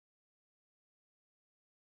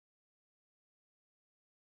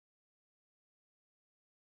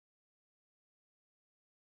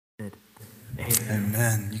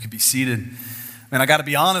Amen. You can be seated. Man, I got to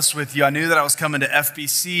be honest with you. I knew that I was coming to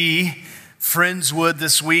FBC Friendswood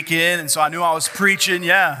this weekend, and so I knew I was preaching.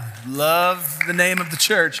 Yeah, love the name of the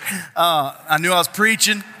church. I knew I was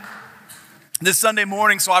preaching this Sunday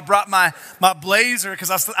morning, so I brought my blazer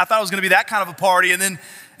because I thought it was going to be that kind of a party. And then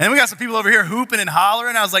we got some people over here hooping and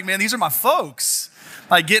hollering. I was like, man, these are my folks,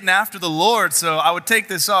 like getting after the Lord. So I would take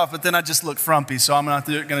this off, but then I just look frumpy, so I'm not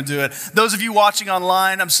going to do it. Those of you watching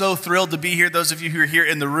online, I'm so thrilled to be here. Those of you who are here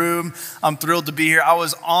in the room, I'm thrilled to be here. I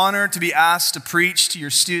was honored to be asked to preach to your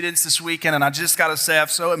students this weekend, and I just got to say I'm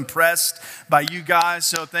so impressed by you guys.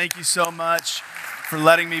 So thank you so much for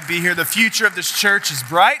letting me be here. The future of this church is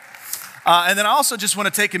bright. And then I also just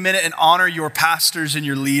want to take a minute and honor your pastors and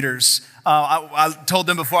your leaders. I told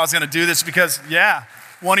them before I was going to do this because,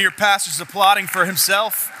 one of your pastors is applauding for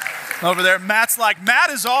himself over there. Matt's like,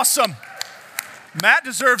 Matt is awesome. Matt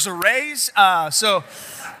deserves a raise.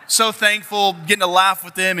 So thankful getting to laugh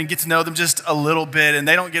with them and get to know them just a little bit. And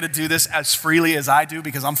they don't get to do this as freely as I do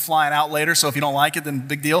because I'm flying out later. So if you don't like it, then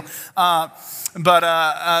big deal. But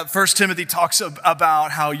 1 Timothy talks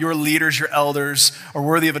about how your leaders, your elders, are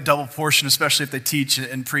worthy of a double portion, especially if they teach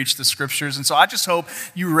and preach the scriptures. And so I just hope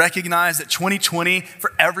you recognize that 2020,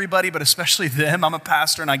 for everybody, but especially them, I'm a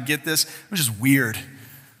pastor and I get this, it was just weird. It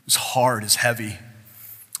was hard, it was heavy.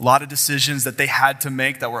 A lot of decisions that they had to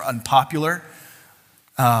make that were unpopular,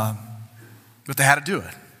 but they had to do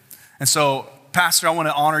it. And so, Pastor, I want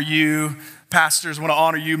to honor you. Pastors, I want to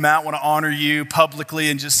honor you. Matt, I want to honor you publicly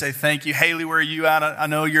and just say thank you. Haley, where are you at? I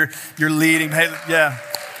know you're leading. Haley, yeah,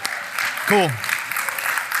 cool.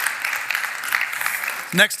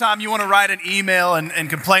 Next time you want to write an email and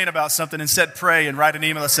complain about something, instead pray and write an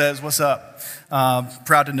email that says, "What's up?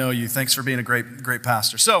 Proud to know you. Thanks for being a great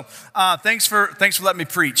pastor." So, thanks for letting me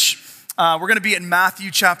preach. We're going to be in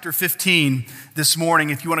Matthew chapter 15 this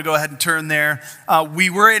morning. If you want to go ahead and turn there.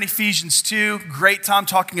 We were in Ephesians 2. Great time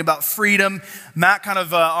talking about freedom. Matt kind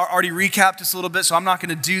of already recapped this a little bit, so I'm not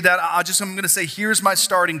going to do that. I'm going to say, here's my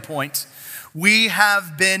starting point. We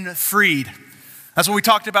have been freed. That's what we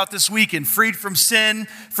talked about this weekend. Freed from sin,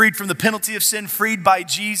 freed from the penalty of sin, freed by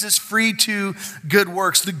Jesus, freed to good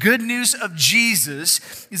works. The good news of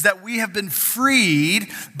Jesus is that we have been freed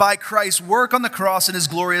by Christ's work on the cross and his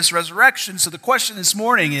glorious resurrection. So the question this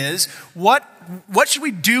morning is, what should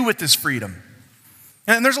we do with this freedom?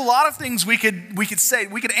 And there's a lot of things we could say.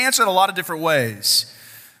 We could answer it a lot of different ways.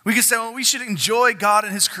 We could say, well, we should enjoy God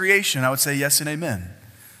and his creation. I would say yes and amen.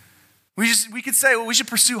 We could say, well, we should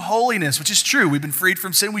pursue holiness, which is true. We've been freed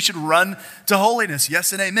from sin. We should run to holiness.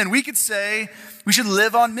 Yes and amen. We could say we should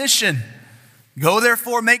live on mission. Go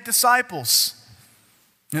therefore, make disciples.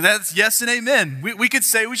 And that's yes and amen. We could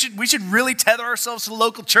say we should really tether ourselves to the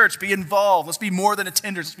local church, be involved. Let's be more than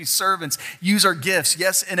attenders. Let's be servants. Use our gifts.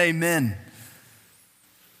 Yes and amen.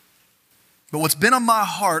 But what's been on my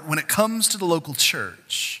heart when it comes to the local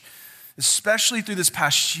church, especially through this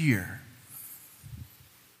past year,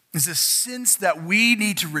 is this sense that we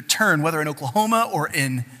need to return, whether in Oklahoma or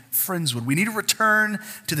in Friendswood, we need to return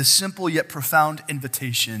to the simple yet profound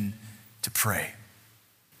invitation to pray.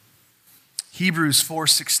 Hebrews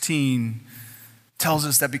 4:16 tells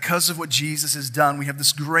us that because of what Jesus has done, we have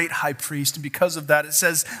this great high priest, and because of that, it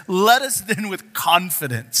says, "Let us then with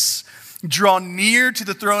confidence draw near to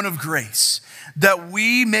the throne of grace, that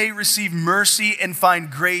we may receive mercy and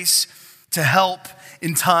find grace to help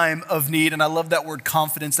in time of need." And I love that word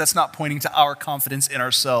confidence. That's not pointing to our confidence in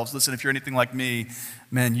ourselves. Listen, if you're anything like me,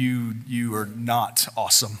 man, you are not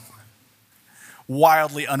awesome.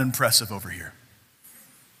 Wildly unimpressive over here.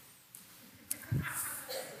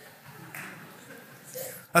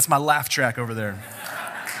 That's my laugh track over there.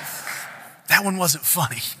 That one wasn't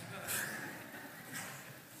funny.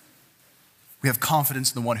 We have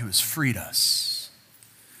confidence in the one who has freed us.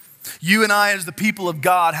 You and I, as the people of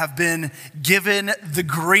God, have been given the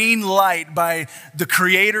green light by the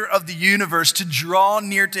creator of the universe to draw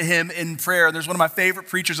near to him in prayer. There's one of my favorite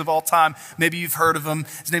preachers of all time. Maybe you've heard of him.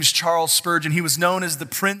 His name's Charles Spurgeon. He was known as the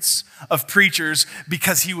Prince of Preachers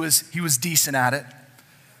because he was decent at it.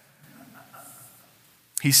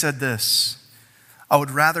 He said this, "I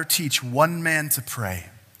would rather teach one man to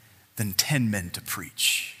pray than 10 men to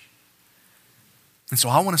preach." And so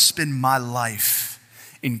I want to spend my life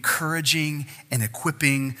encouraging and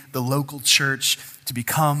equipping the local church to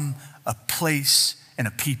become a place and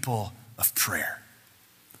a people of prayer.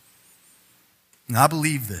 And I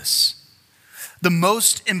believe this. The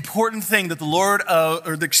most important thing that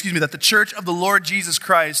that the church of the Lord Jesus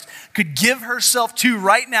Christ could give herself to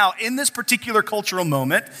right now in this particular cultural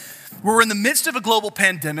moment We're in the midst of a global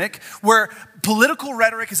pandemic where political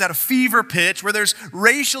rhetoric is at a fever pitch, where there's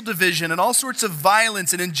racial division and all sorts of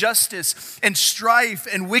violence and injustice and strife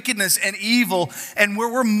and wickedness and evil, and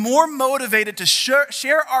where we're more motivated to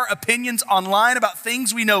share our opinions online about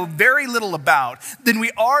things we know very little about than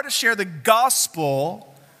we are to share the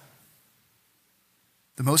gospel.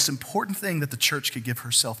 The most important thing that the church could give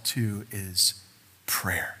herself to is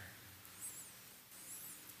prayer.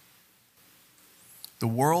 The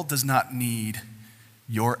world does not need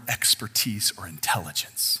your expertise or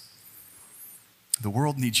intelligence. The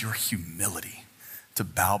world needs your humility to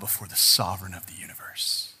bow before the sovereign of the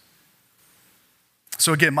universe.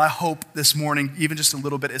 So again, my hope this morning, even just a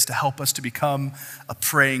little bit, is to help us to become a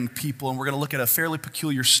praying people. And we're going to look at a fairly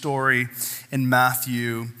peculiar story in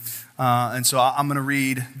Matthew. And so I'm going to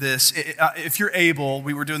read this. If you're able,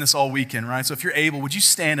 we were doing this all weekend, right? So if you're able, would you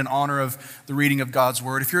stand in honor of the reading of God's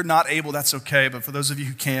word? If you're not able, that's okay. But for those of you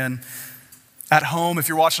who can, at home, if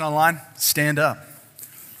you're watching online, stand up.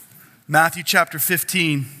 Matthew chapter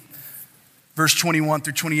 15, verse 21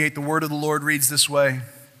 through 28, the word of the Lord reads this way.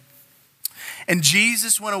 And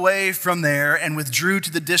Jesus went away from there and withdrew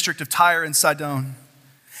to the district of Tyre and Sidon.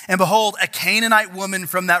 And behold, a Canaanite woman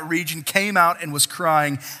from that region came out and was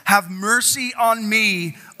crying, "Have mercy on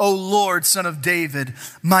me, O Lord, Son of David.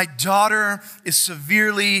 My daughter is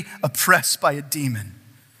severely oppressed by a demon."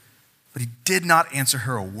 But he did not answer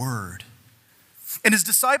her a word. And his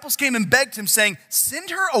disciples came and begged him, saying, "Send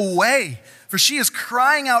her away, for she is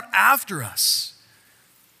crying out after us."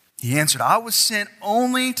 He answered, "I was sent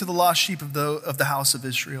only to the lost sheep of the house of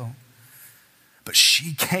Israel." But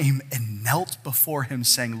she came and knelt before him,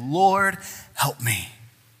 saying, "Lord, help me."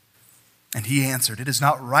 And he answered, "It is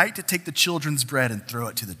not right to take the children's bread and throw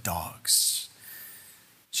it to the dogs."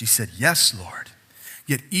 She said, "Yes, Lord,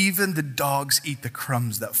 yet even the dogs eat the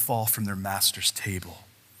crumbs that fall from their master's table."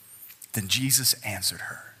 Then Jesus answered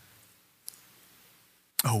her,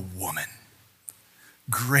 "O woman,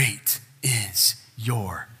 great is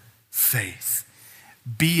your faith.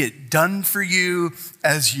 Be it done for you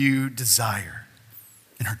as you desire."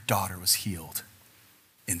 And her daughter was healed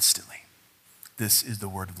instantly. This is the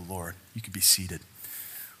word of the Lord. You can be seated.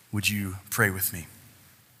 Would you pray with me?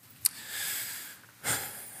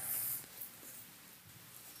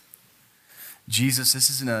 Jesus,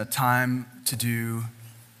 this isn't a time to do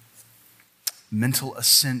mental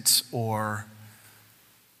assent or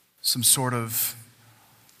some sort of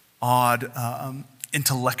odd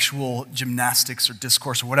intellectual gymnastics or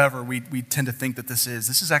discourse or whatever we tend to think that this is.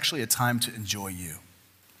 This is actually a time to enjoy you.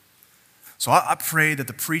 So I pray that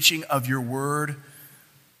the preaching of your word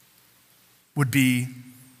would be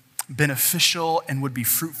beneficial and would be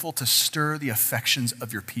fruitful to stir the affections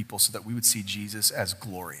of your people so that we would see Jesus as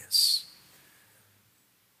glorious.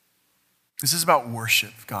 This is about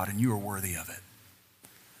worship, God, and you are worthy of it.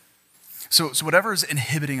 So whatever is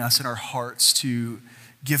inhibiting us in our hearts to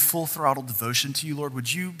give full throttle devotion to you, Lord,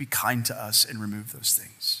 would you be kind to us and remove those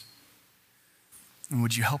things? And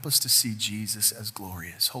would you help us to see Jesus as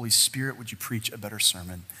glorious? Holy Spirit, would you preach a better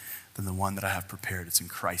sermon than the one that I have prepared? It's in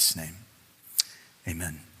Christ's name.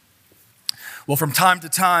 Amen. Well, from time to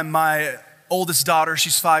time, my oldest daughter,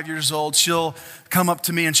 she's 5 years old, she'll come up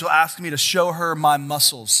to me and she'll ask me to show her my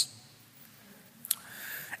muscles.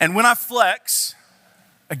 And when I flex,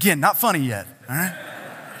 again, not funny yet, all right?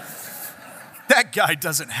 That guy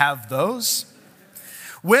doesn't have those.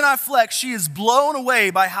 When I flex, she is blown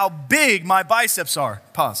away by how big my biceps are.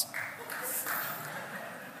 Pause.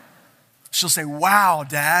 She'll say, "Wow,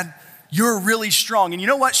 Dad, you're really strong." And you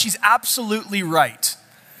know what? She's absolutely right.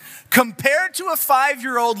 Compared to a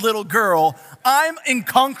 5-year-old little girl, I'm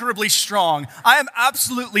incomparably strong. I am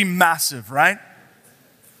absolutely massive, right?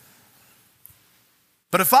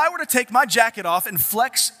 But if I were to take my jacket off and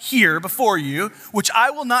flex here before you, which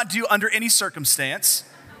I will not do under any circumstance.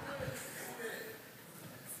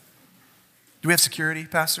 Do we have security,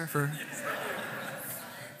 Pastor?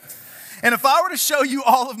 And if I were to show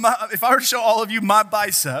all of you my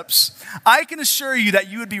biceps, I can assure you that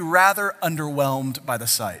you would be rather underwhelmed by the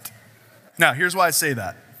sight. Now, here's why I say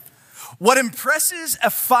that. What impresses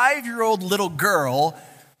a 5-year-old little girl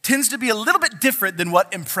tends to be a little bit different than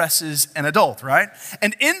what impresses an adult, right?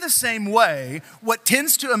 And in the same way, what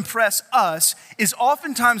tends to impress us is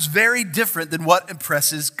oftentimes very different than what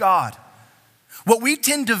impresses God. What we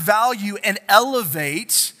tend to value and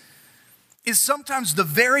elevate is sometimes the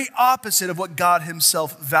very opposite of what God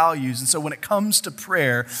himself values. And so when it comes to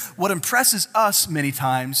prayer, what impresses us many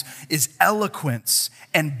times is eloquence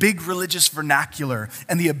and big religious vernacular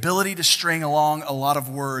and the ability to string along a lot of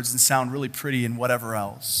words and sound really pretty and whatever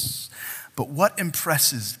else. But what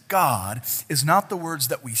impresses God is not the words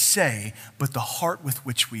that we say, but the heart with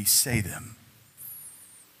which we say them.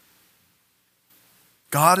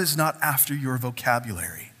 God is not after your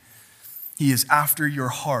vocabulary. He is after your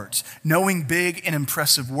heart. Knowing big and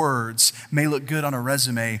impressive words may look good on a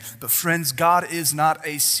resume, but friends, God is not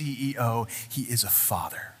a CEO. He is a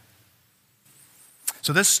father.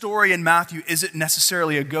 So this story in Matthew isn't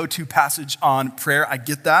necessarily a go-to passage on prayer. I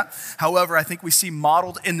get that. However, I think we see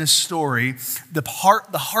modeled in this story the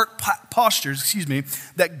heart postures,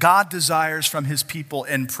 that God desires from his people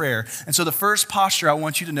in prayer. And so the first posture I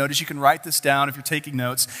want you to notice, you can write this down if you're taking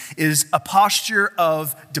notes, is a posture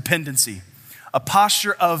of dependency. A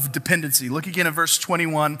posture of dependency. Look again at verse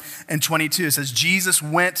 21 and 22. It says, Jesus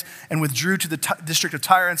went and withdrew to the district of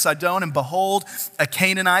Tyre and Sidon, and behold, a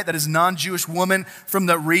Canaanite, that is non-Jewish woman from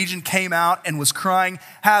the region, came out and was crying,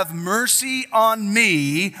 "Have mercy on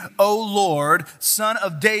me, O Lord, son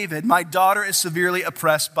of David. My daughter is severely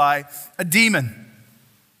oppressed by a demon."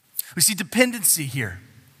 We see dependency here.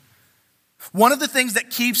 One of the things that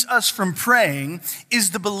keeps us from praying is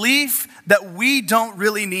the belief that we don't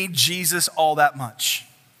really need Jesus all that much.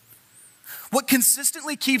 What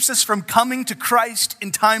consistently keeps us from coming to Christ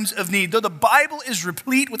in times of need, though the Bible is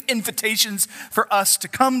replete with invitations for us to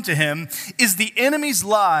come to him, is the enemy's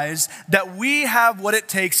lies that we have what it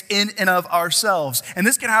takes in and of ourselves. And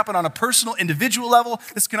this can happen on a personal, individual level.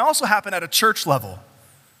 This can also happen at a church level.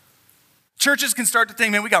 Churches can start to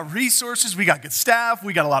think, man, we got resources, we got good staff,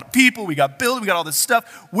 we got a lot of people, we got building, we got all this stuff.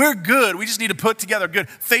 We're good. We just need to put together a good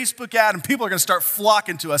Facebook ad and people are going to start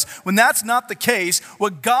flocking to us. When that's not the case,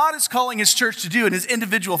 what God is calling his church to do and his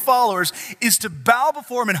individual followers is to bow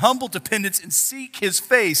before him in humble dependence and seek his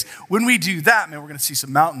face. When we do that, man, we're going to see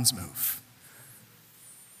some mountains move.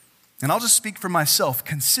 And I'll just speak for myself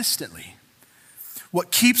consistently.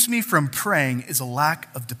 What keeps me from praying is a lack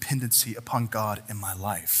of dependency upon God in my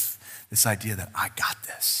life. This idea that I got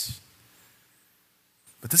this.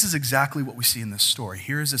 But this is exactly what we see in this story.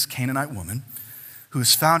 Here is this Canaanite woman who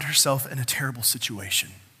has found herself in a terrible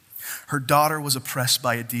situation. Her daughter was oppressed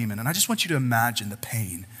by a demon. And I just want you to imagine the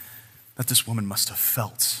pain that this woman must have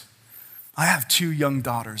felt. I have 2 young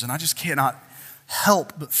daughters, and I just cannot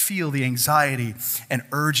help but feel the anxiety and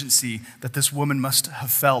urgency that this woman must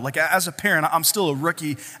have felt. Like as a parent, I'm still a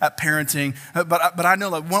rookie at parenting, but I know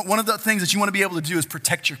like one of the things that you want to be able to do is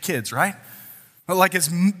protect your kids, right? Like as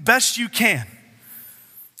best you can.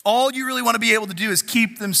 All you really want to be able to do is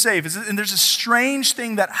keep them safe. And there's a strange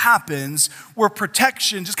thing that happens where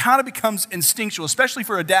protection just kind of becomes instinctual, especially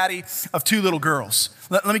for a daddy of 2 little girls.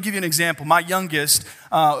 Let me give you an example. My youngest,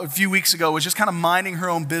 a few weeks ago, was just kind of minding her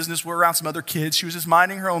own business. We're around some other kids. She was just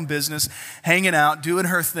minding her own business, hanging out, doing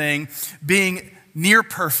her thing, being near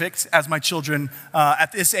perfect, as my children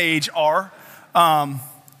at this age are. And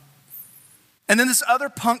then this other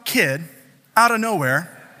punk kid, out of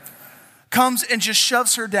nowhere, comes and just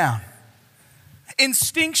shoves her down.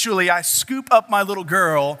 Instinctually, I scoop up my little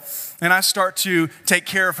girl and I start to take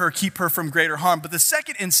care of her, keep her from greater harm. But the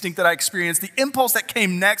second instinct that I experienced, the impulse that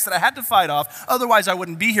came next that I had to fight off, otherwise I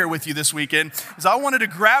wouldn't be here with you this weekend, is I wanted to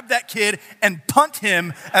grab that kid and punt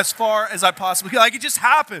him as far as I possibly could. Like it just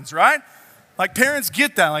happens, right? Like parents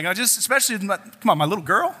get that. Like especially, come on, my little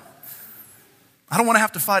girl. I don't want to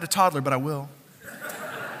have to fight a toddler, but I will.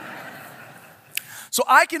 So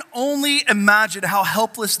I can only imagine how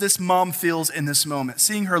helpless this mom feels in this moment,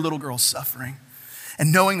 seeing her little girl suffering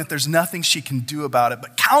and knowing that there's nothing she can do about it.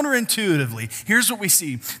 But counterintuitively, here's what we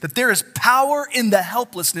see, that there is power in the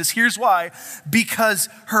helplessness. Here's why, because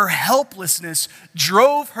her helplessness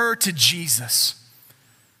drove her to Jesus.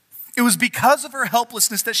 It was because of her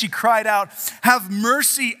helplessness that she cried out, "Have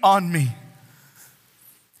mercy on me."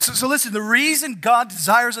 So listen, the reason God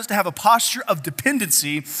desires us to have a posture of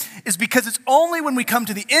dependency is because it's only when we come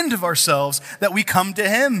to the end of ourselves that we come to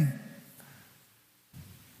him.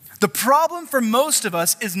 The problem for most of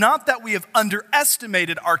us is not that we have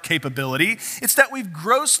underestimated our capability, it's that we've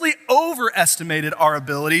grossly overestimated our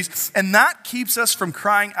abilities, and that keeps us from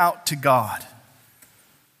crying out to God.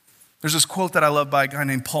 There's this quote that I love by a guy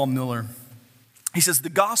named Paul Miller. He says, "The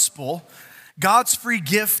gospel, God's free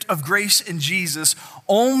gift of grace in Jesus,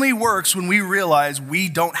 only works when we realize we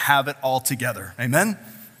don't have it all together." Amen?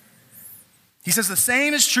 He says the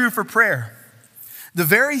same is true for prayer. The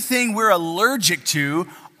very thing we're allergic to,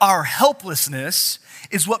 our helplessness,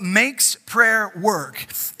 is what makes prayer work.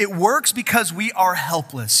 It works because we are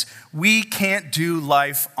helpless. We can't do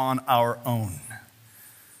life on our own.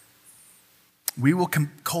 We will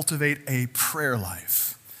cultivate a prayer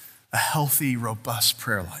life, a healthy, robust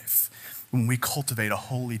prayer life, when we cultivate a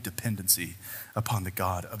holy dependency upon the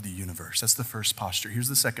God of the universe. That's the first posture. Here's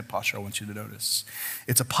the second posture I want you to notice.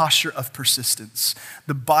 It's a posture of persistence.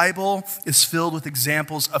 The Bible is filled with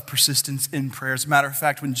examples of persistence in prayer. As a matter of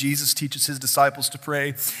fact, when Jesus teaches his disciples to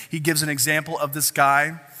pray, he gives an example of this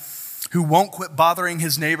guy who won't quit bothering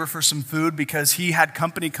his neighbor for some food because he had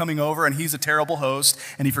company coming over and he's a terrible host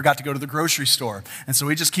and he forgot to go to the grocery store. And so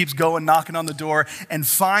he just keeps going, knocking on the door. And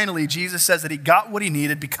finally, Jesus says that he got what he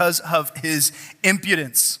needed because of his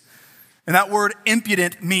impudence. And that word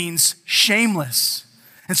impudent means shameless.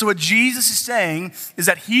 And so what Jesus is saying is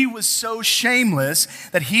that he was so shameless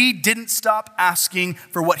that he didn't stop asking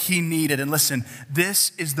for what he needed. And listen,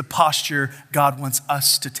 this is the posture God wants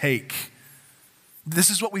us to take.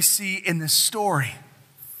 This is what we see in this story.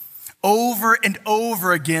 Over and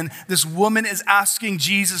over again, this woman is asking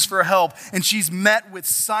Jesus for help, and she's met with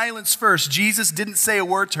silence first. Jesus didn't say a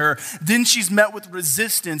word to her. Then she's met with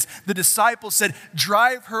resistance. The disciples said,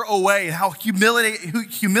 drive her away. How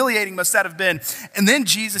humiliating must that have been? And then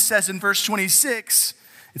Jesus says in verse 26,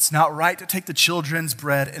 it's not right to take the children's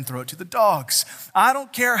bread and throw it to the dogs. I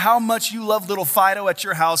don't care how much you love little Fido at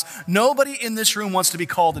your house. Nobody in this room wants to be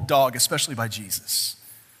called a dog, especially by Jesus.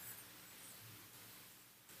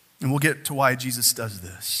 And we'll get to why Jesus does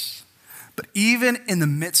this. But even in the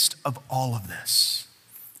midst of all of this,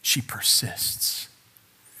 she persists.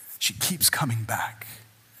 She keeps coming back.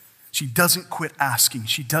 She doesn't quit asking.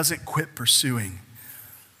 She doesn't quit pursuing.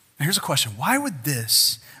 Now here's a question. Why would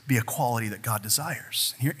this be a quality that God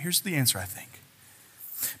desires? Here's the answer, I think.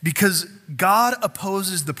 Because God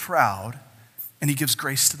opposes the proud and he gives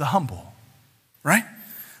grace to the humble, right?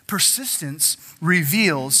 Persistence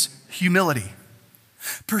reveals humility.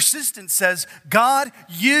 Persistence says, God,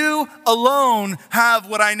 you alone have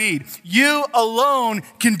what I need. You alone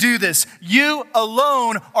can do this. You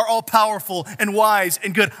alone are all powerful and wise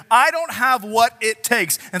and good. I don't have what it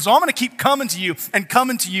takes. And so I'm going to keep coming to you and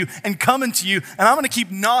coming to you and coming to you. And I'm going to keep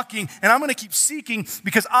knocking and I'm going to keep seeking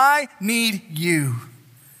because I need you.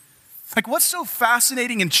 Like what's so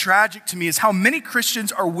fascinating and tragic to me is how many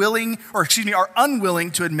Christians are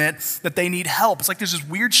unwilling to admit that they need help. It's like there's this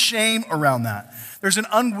weird shame around that. There's an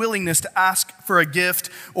unwillingness to ask for a gift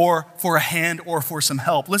or for a hand or for some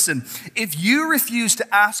help. Listen, if you refuse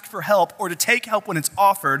to ask for help or to take help when it's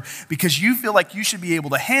offered because you feel like you should be able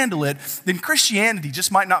to handle it, then Christianity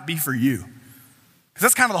just might not be for you. Because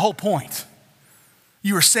that's kind of the whole point.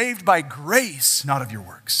 You are saved by grace, not of your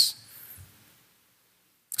works.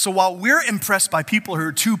 So while we're impressed by people who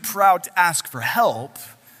are too proud to ask for help,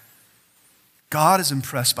 God is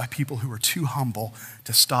impressed by people who are too humble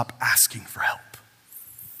to stop asking for help.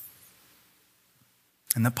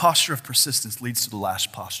 And the posture of persistence leads to the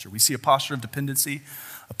last posture. We see a posture of dependency,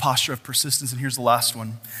 a posture of persistence, and here's the last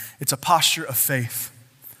one. It's a posture of faith.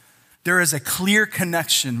 There is a clear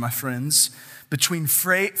connection, my friends, between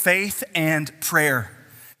faith and prayer.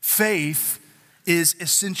 Faith is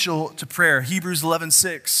essential to prayer. Hebrews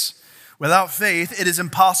 11:6. Without faith, it is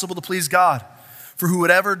impossible to please God. For who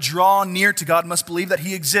would ever draw near to God must believe that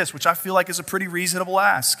he exists, which I feel like is a pretty reasonable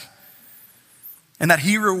ask. And that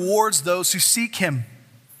he rewards those who seek him.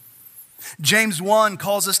 James 1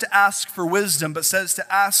 calls us to ask for wisdom, but says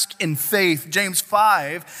to ask in faith. James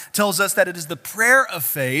 5 tells us that it is the prayer of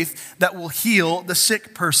faith that will heal the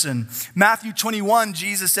sick person. Matthew 21,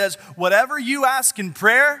 Jesus says, whatever you ask in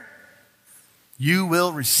prayer, you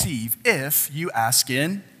will receive if you ask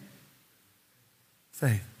in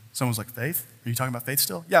faith. Someone's like, faith? Are you talking about faith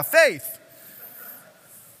still? Yeah, faith.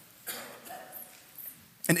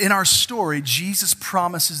 And in our story, Jesus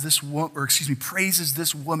praises this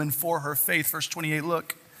woman for her faith. Verse 28,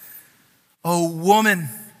 look. Oh, woman,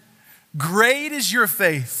 great is your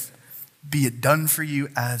faith. Be it done for you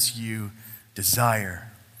as you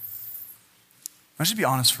desire. I should be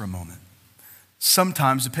honest for a moment.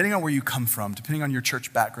 Sometimes, depending on where you come from, depending on your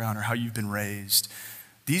church background or how you've been raised,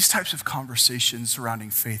 these types of conversations surrounding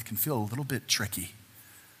faith can feel a little bit tricky.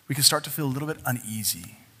 We can start to feel a little bit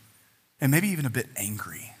uneasy and maybe even a bit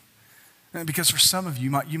angry. Because for some of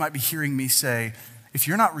you, you might be hearing me say, if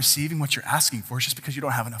you're not receiving what you're asking for, it's just because you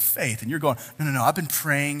don't have enough faith. And you're going, no, I've been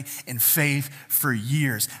praying in faith for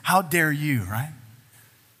years. How dare you, right?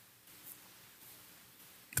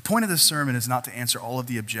 The point of this sermon is not to answer all of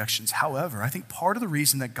the objections. However, I think part of the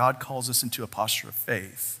reason that God calls us into a posture of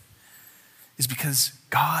faith is because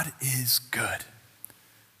God is good.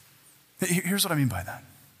 Here's what I mean by that.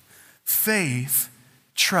 Faith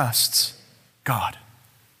trusts God.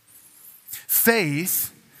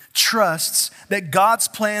 Faith trusts that God's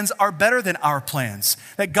plans are better than our plans,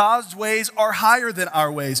 that God's ways are higher than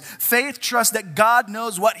our ways. Faith trusts that God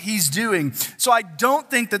knows what he's doing. So I don't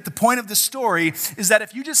think that the point of this story is that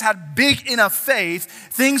if you just had big enough faith,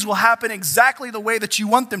 things will happen exactly the way that you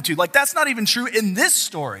want them to. Like, that's not even true in this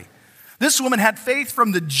story. This woman had faith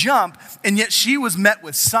from the jump, and yet she was met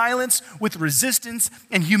with silence, with resistance,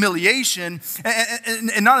 and humiliation.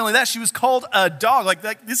 And not only that, she was called a dog.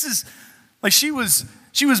 She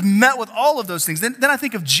was met with all of those things. Then I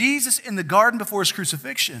think of Jesus in the garden before his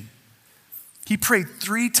crucifixion. He prayed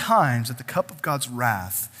 3 times that the cup of God's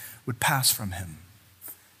wrath would pass from him.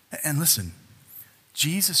 And listen,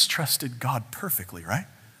 Jesus trusted God perfectly, right?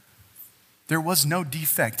 There was no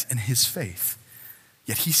defect in his faith.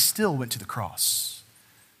 Yet he still went to the cross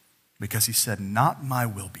because he said, not my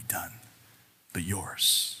will be done, but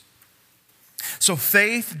yours. So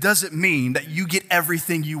faith doesn't mean that you get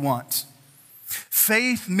everything you want.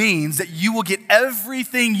 Faith means that you will get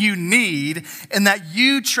everything you need and that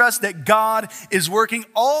you trust that God is working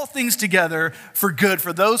all things together for good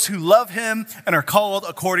for those who love him and are called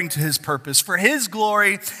according to his purpose, for his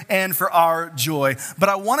glory and for our joy. But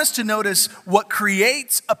I want us to notice what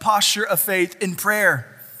creates a posture of faith in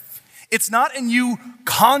prayer. It's not in you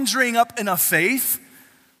conjuring up enough faith.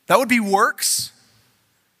 That would be works.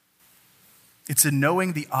 It's in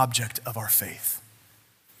knowing the object of our faith.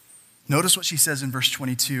 Notice what she says in verse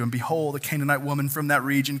 22. And behold, a Canaanite woman from that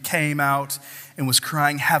region came out and was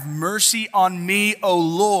crying, have mercy on me, O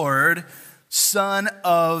Lord, Son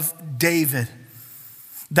of David.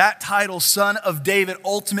 That title, Son of David,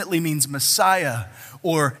 ultimately means Messiah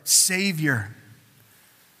or Savior.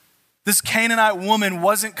 This Canaanite woman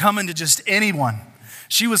wasn't coming to just anyone.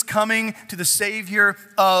 She was coming to the Savior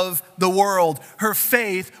of the world. Her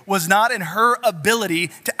faith was not in her ability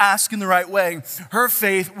to ask in the right way. Her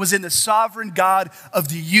faith was in the sovereign God of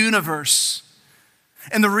the universe.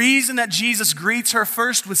 And the reason that Jesus greets her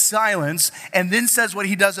first with silence and then says what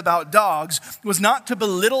he does about dogs was not to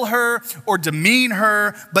belittle her or demean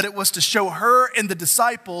her, but it was to show her and the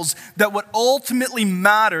disciples that what ultimately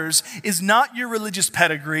matters is not your religious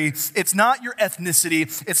pedigree, it's not your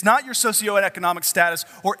ethnicity, it's not your socioeconomic status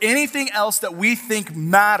or anything else that we think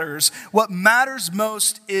matters. What matters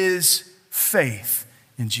most is faith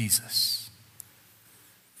in Jesus.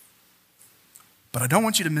 But I don't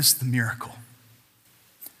want you to miss the miracle.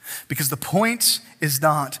 Because the point is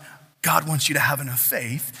not God wants you to have enough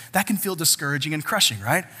faith. That can feel discouraging and crushing,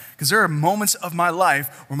 right? Because there are moments of my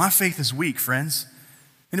life where my faith is weak, friends.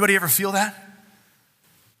 Anybody ever feel that?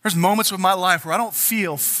 There's moments of my life where I don't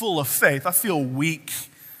feel full of faith. I feel weak.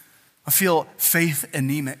 I feel faith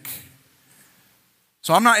anemic.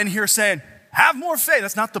 So I'm not in here saying, have more faith.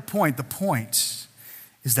 That's not the point. The point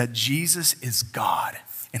is that Jesus is God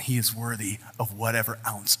and he is worthy of whatever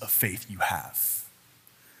ounce of faith you have.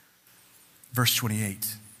 Verse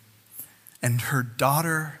 28, and her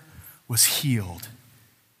daughter was healed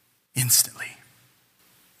instantly.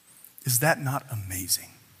 Is that not amazing?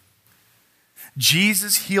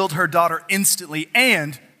 Jesus healed her daughter instantly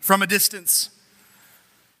and from a distance.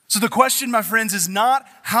 So the question, my friends, is not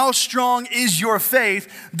how strong is your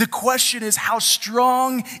faith? The question is how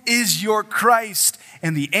strong is your Christ?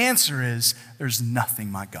 And the answer is there's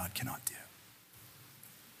nothing my God cannot do.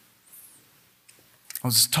 I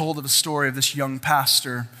was told of a story of this young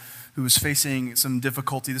pastor who was facing some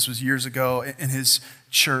difficulty. This was years ago in his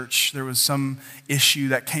church. There was some issue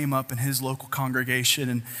that came up in his local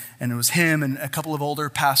congregation, and it was him and a couple of older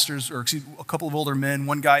pastors, or a couple of older men,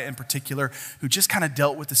 one guy in particular, who just kind of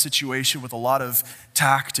dealt with the situation with a lot of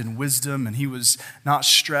tact and wisdom, and he was not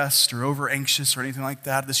stressed or over anxious or anything like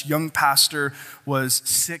that. This young pastor was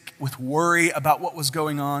sick with worry about what was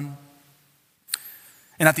going on.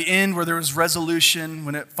 And at the end, where there was resolution,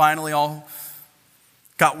 when it finally all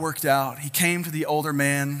got worked out, he came to the older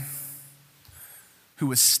man who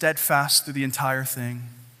was steadfast through the entire thing.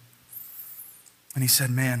 And he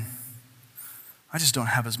said, man, I just don't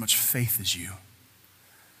have as much faith as you.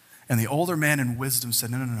 And the older man in wisdom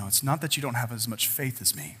said, no. It's not that you don't have as much faith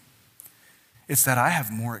as me. It's that I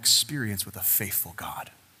have more experience with a faithful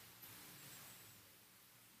God.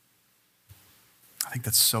 I think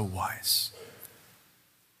that's so wise.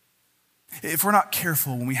 If we're not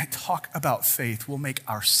careful, when we talk about faith, we'll make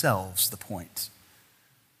ourselves the point.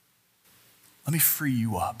 Let me free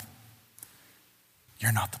you up.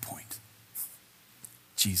 You're not the point.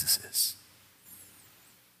 Jesus is.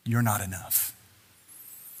 You're not enough.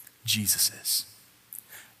 Jesus is.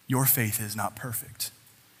 Your faith is not perfect.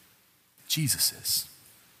 Jesus is.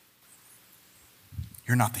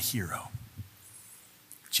 You're not the hero.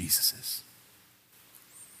 Jesus is.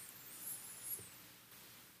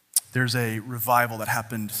 There's a revival that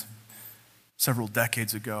happened several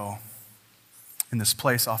decades ago in this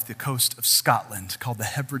place off the coast of Scotland called the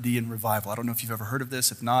Hebridean Revival. I don't know if you've ever heard of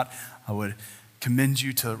this. If not, I would commend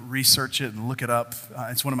you to research it and look it up.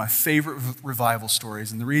 It's one of my favorite revival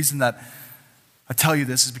stories. And the reason that I tell you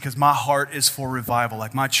this is because my heart is for revival.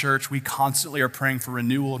 Like my church, we constantly are praying for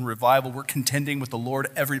renewal and revival. We're contending with the Lord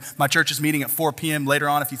my church is meeting at 4 p.m. later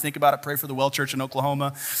on. If you think about it, pray for the Well Church in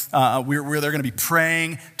Oklahoma. They're going to be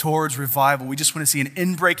praying towards revival. We just want to see an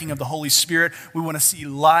inbreaking of the Holy Spirit. We want to see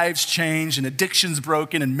lives changed and addictions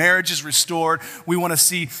broken and marriages restored. We want to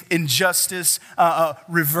see injustice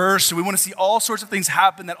reversed. We want to see all sorts of things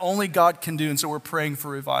happen that only God can do. And so we're praying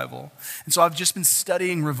for revival. And so I've just been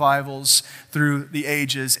studying revivals through the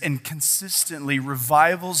ages, and consistently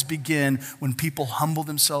revivals begin when people humble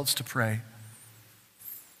themselves to pray.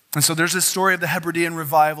 And so there's this story of the Hebridean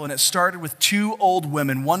revival, and it started with 2 old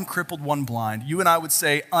women, one crippled, one blind. You and I would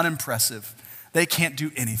say unimpressive. They can't do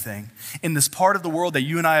anything in this part of the world that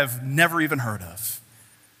you and I have never even heard of.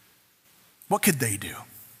 What could they do?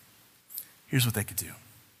 Here's what they could do.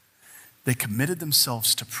 They committed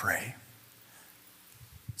themselves to pray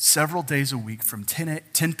several days a week from 10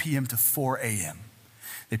 p.m. to 4 a.m.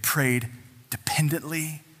 They prayed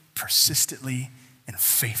dependently, persistently, and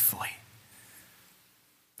faithfully.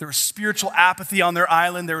 There was spiritual apathy on their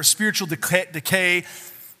island. There was spiritual decay.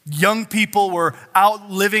 Young people were out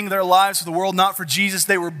living their lives for the world, not for Jesus.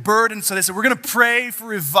 They were burdened, so they said, we're going to pray for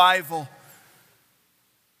revival.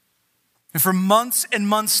 And for months and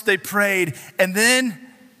months they prayed, and then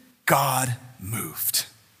God moved.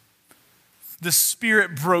 The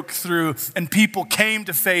Spirit broke through and people came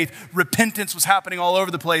to faith. Repentance was happening all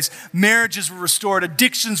over the place. Marriages were restored.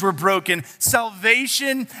 Addictions were broken.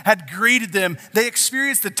 Salvation had greeted them. They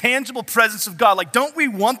experienced the tangible presence of God. Like, don't we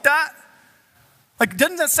want that? Like,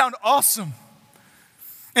 doesn't that sound awesome?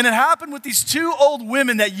 And it happened with these 2 old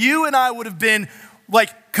women that you and I would have been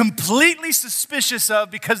like completely suspicious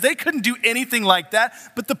of because they couldn't do anything like that.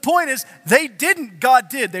 But the point is, they didn't. God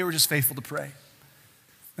did. They were just faithful to pray.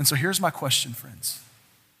 And so here's my question, friends.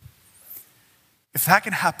 If that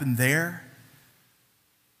can happen there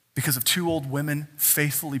because of 2 old women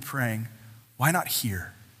faithfully praying, why not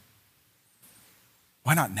here?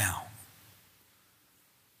 Why not now?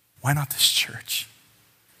 Why not this church?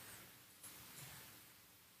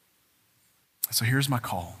 So here's my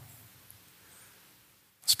call.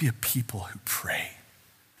 Let's be a people who pray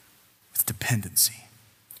with dependency,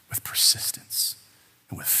 with persistence,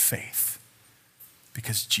 and with faith.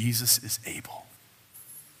 Because Jesus is able.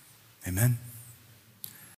 Amen.